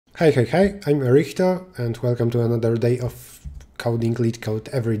Hi, I'm Errichto and welcome to another day of coding LeetCode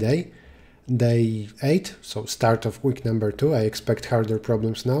every day. Day 8, so start of week number 2. I expect harder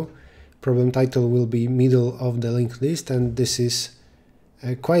problems now. Problem title will be middle of the linked list, and this is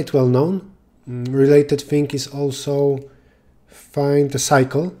quite well known. Related thing is also find a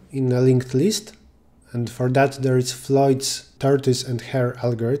cycle in a linked list, and for that there is Floyd's tortoise and hare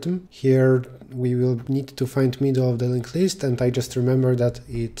algorithm. Here we will need to find middle of the linked list, and I just remember that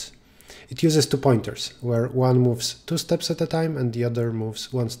it uses two pointers, where one moves 2 steps at a time and the other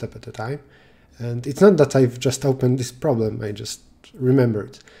moves 1 step at a time. And it's not that I've just opened this problem, I just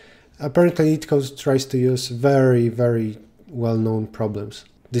remembered. Apparently LeetCode tries to use very well-known problems.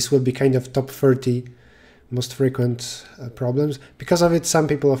 This will be kind of top 30 most frequent problems. Because of it, some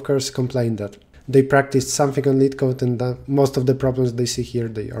people of course complain that they practiced something on LeetCode and most of the problems they see here,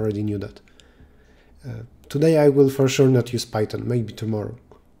 they already knew that. Today I will for sure not use Python, maybe tomorrow.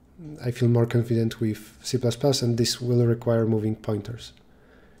 I feel more confident with C++ and this will require moving pointers.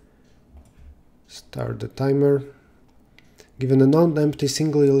 Start the timer. Given a non-empty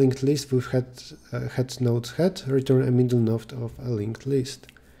singly linked list with head nodes head, return a middle node of a linked list.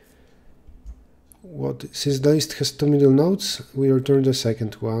 Since the list has 2 middle nodes, we return the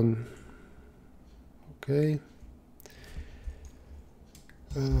second one. Okay.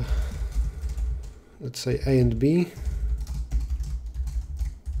 Let's say A and B.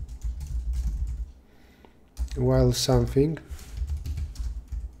 While something,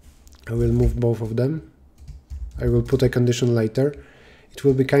 I will move both of them. I will put a condition later. It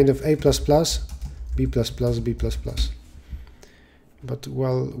will be kind of A++, B++, B++. But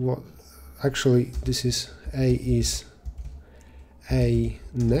actually this is A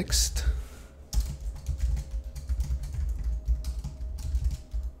next.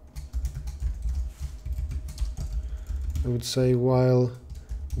 I would say while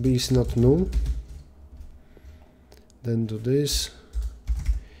B is not null, then do this.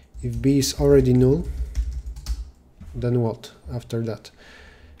 If B is already null, then what after that?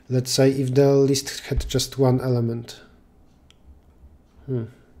 Let's say if the list had just one element.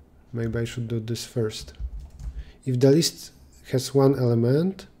 Maybe I should do this first. If the list has one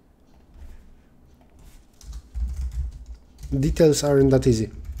element, details aren't that easy.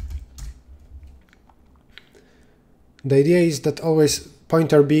 The idea is that always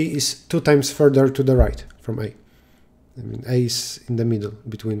pointer B is 2 times further to the right from A. I mean, A is in the middle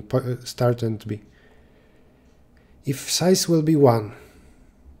between start and B. If size will be 1,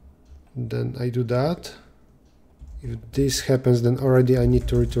 then I do that. If this happens, then already I need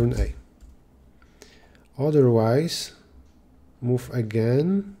to return A. Otherwise, move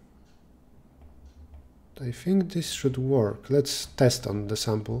again. I think this should work. Let's test on the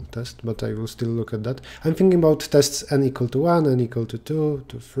sample test, but I will still look at that. I'm thinking about tests n equal to 1, n equal to 2,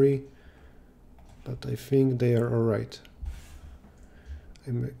 to 3. But I think they are alright.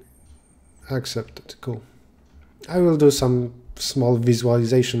 Accepted, cool. I will do some small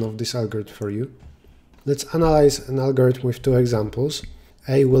visualization of this algorithm for you. Let's analyze an algorithm with 2 examples.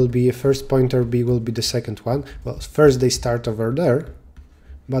 A will be a first pointer, B will be the second one. Well, first they start over there,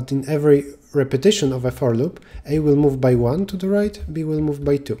 but in every repetition of a for loop, A will move by 1 to the right, B will move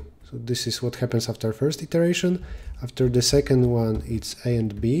by 2. So this is what happens after first iteration. After the second one, it's A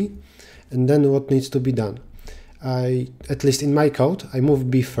and B. And then what needs to be done? At least in my code, I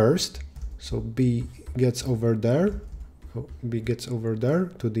move B first, so B gets over there, B gets over there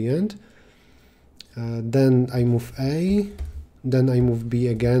to the end. Then I move A, then I move B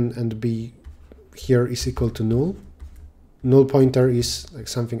again, and B here is equal to null. Null pointer is like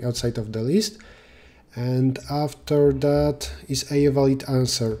something outside of the list. And after that is A a valid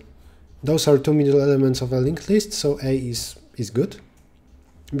answer. Those are 2 middle elements of a linked list, so A is good.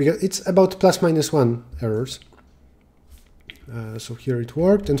 Because it's about ±1 errors. So here it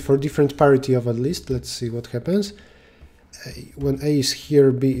worked, and for different parity of a list, let's see what happens. When A is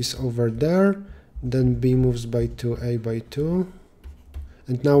here, B is over there, then B moves by 2, A by 2.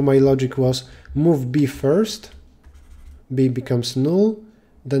 And now my logic was move B first, B becomes null,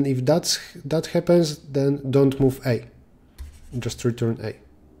 then if that happens, then don't move A, just return A.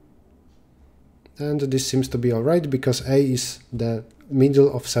 And this seems to be alright, because A is the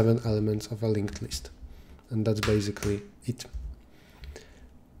middle of 7 elements of a linked list. And that's basically it.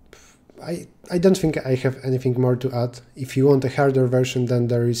 I don't think I have anything more to add. If you want a harder version, then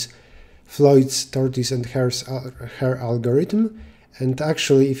there is Floyd's tortoise and hare algorithm. And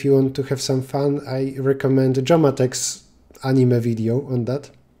actually, if you want to have some fun, I recommend Jomatek's anime video on that.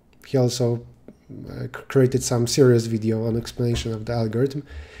 He also created some serious video on explanation of the algorithm.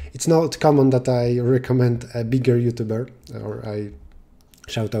 It's not common that I recommend a bigger YouTuber, or I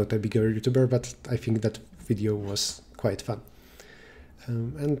shout out a bigger YouTuber, but I think that video was quite fun.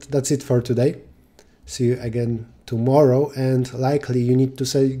 And that's it for today. See you again tomorrow, and likely you need to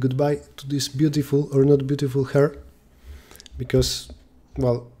say goodbye to this beautiful or not beautiful hair, because,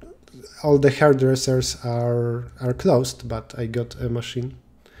 well, all the hairdressers are closed, but I got a machine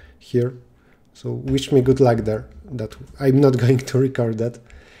here, so wish me good luck there. That I'm not going to record that.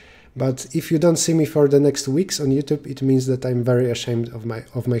 But if you don't see me for the next weeks on YouTube, it means that I'm very ashamed of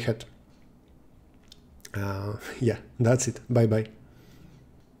my head. Yeah, that's it. Bye bye.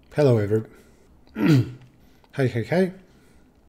 Hello, everyone. Hi.